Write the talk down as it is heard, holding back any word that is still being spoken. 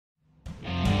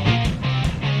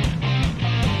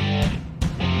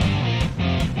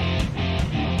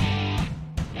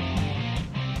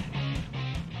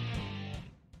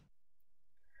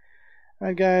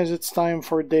Alright guys, it's time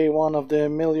for day one of the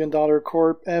 $1 Million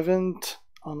Corp event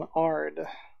on hard.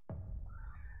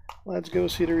 Let's go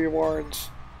see the rewards.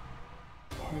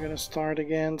 We're gonna start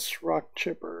against Rock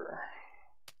Chipper.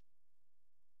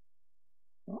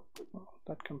 Oh,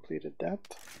 that completed that.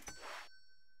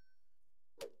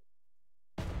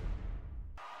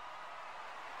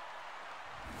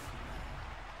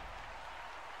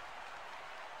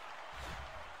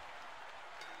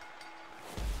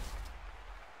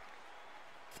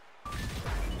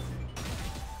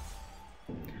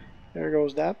 There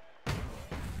goes that.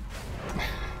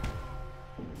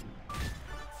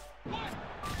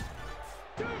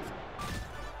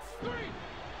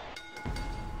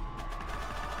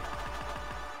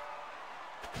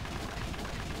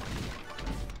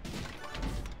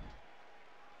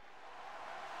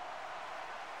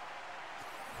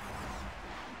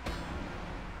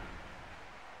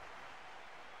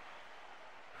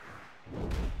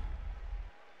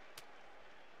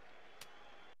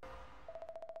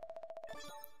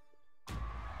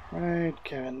 Right,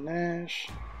 Kevin Nash.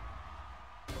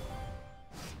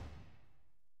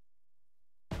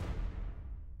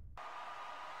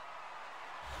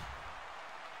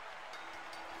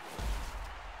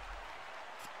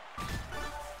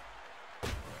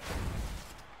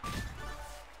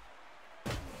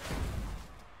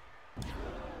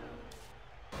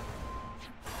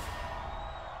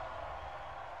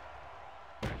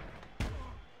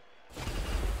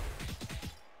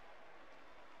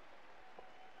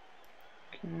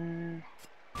 Okay.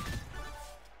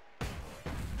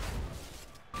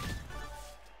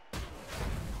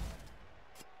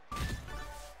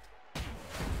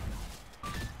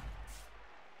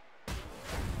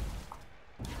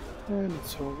 And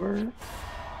it's over.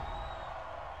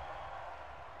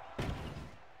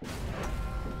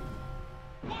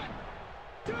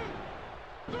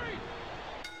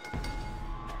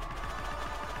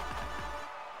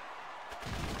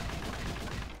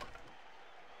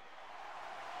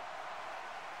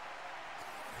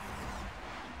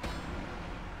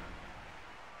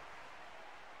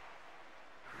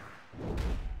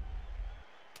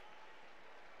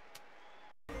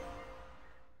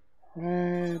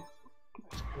 Right,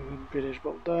 let's go with British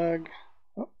Bulldog.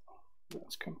 Oh,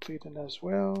 that's completed as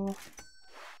well.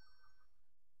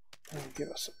 That'll give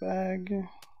us a bag.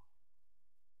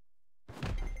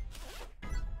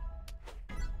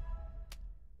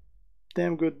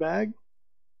 Damn good bag.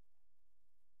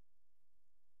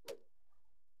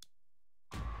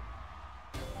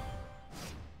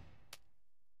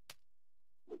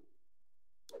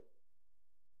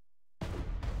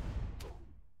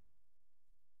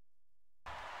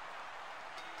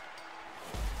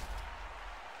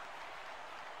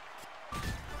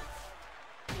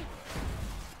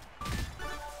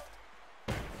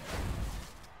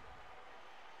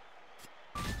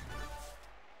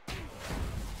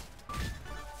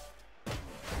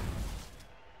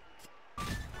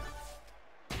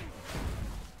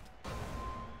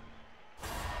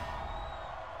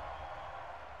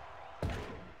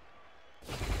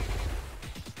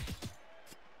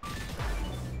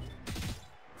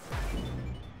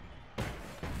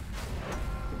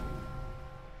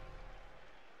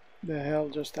 The hell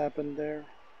just happened there?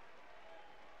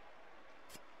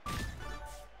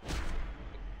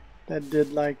 That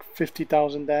did like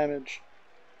 50,000 damage.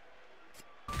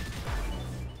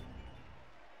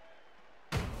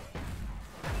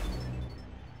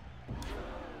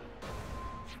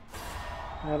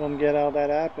 I don't get how that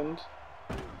happened.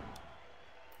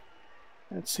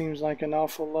 That seems like an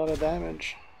awful lot of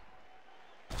damage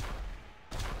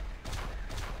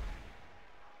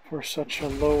for such a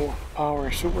low power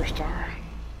superstar.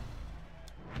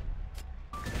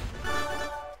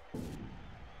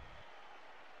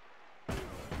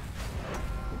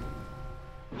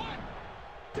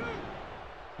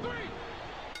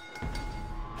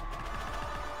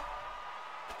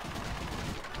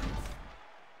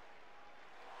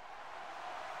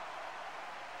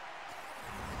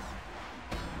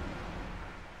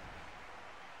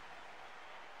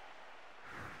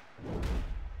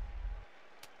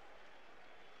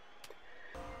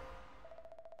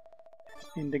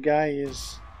 And the guy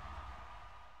is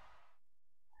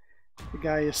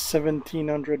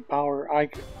 1700 power.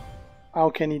 How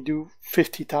can he do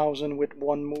 50,000 with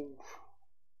one move?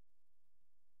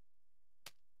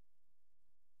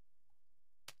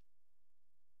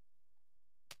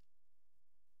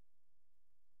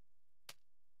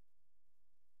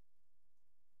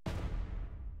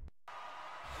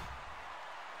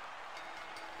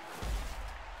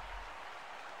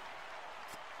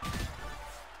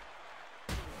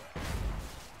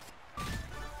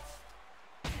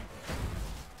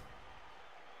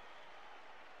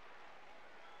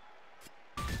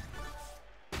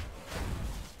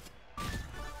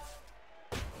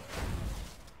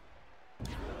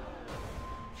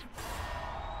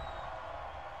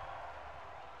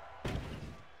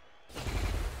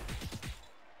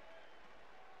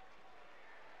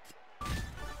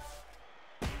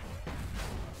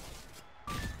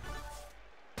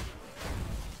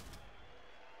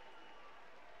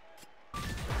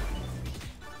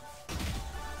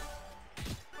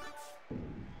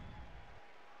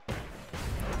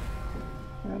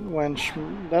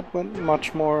 That went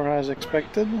much more as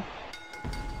expected.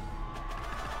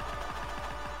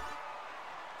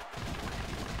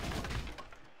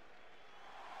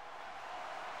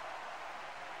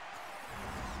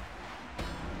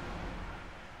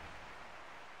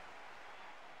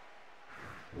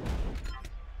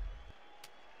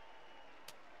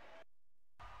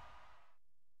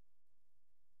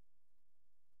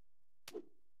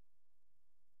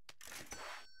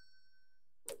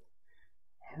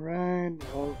 Alright,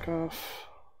 Volkov.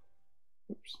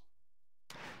 Oops.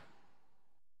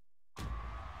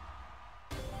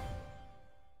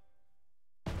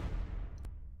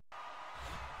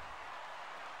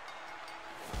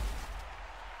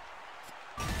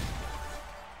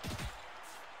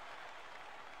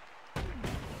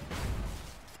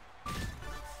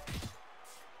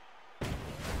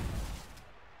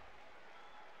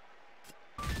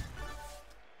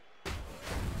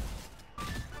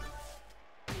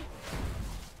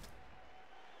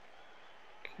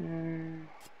 Okay.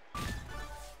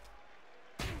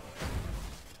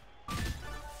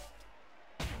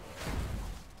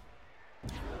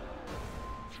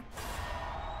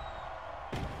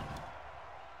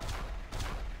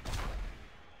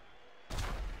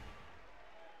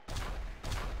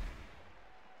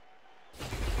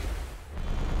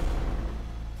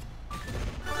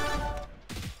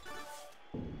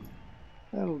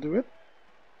 That'll do it.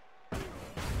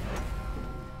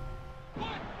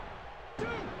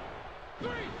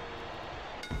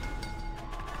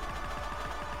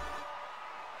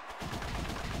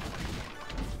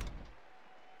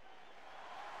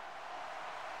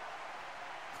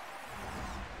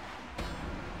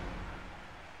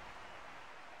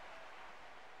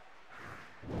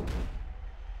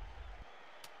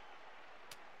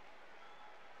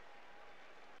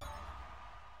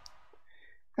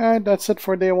 Alright, that's it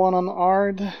for day one on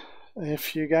ARD.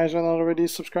 If you guys are not already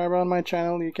subscribed on my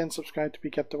channel, you can subscribe to be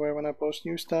kept aware when I post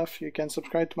new stuff. You can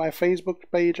subscribe to my Facebook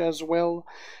page as well,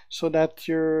 so that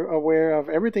you're aware of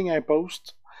everything I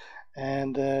post.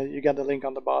 And you got the link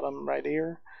on the bottom right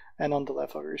here and on the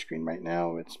left of your screen right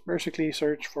now. It's basically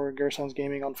search for Guersan's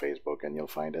Gaming on Facebook and you'll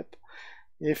find it.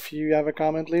 If you have a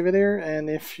comment, leave it here, and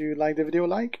if you like the video,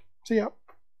 like. See ya.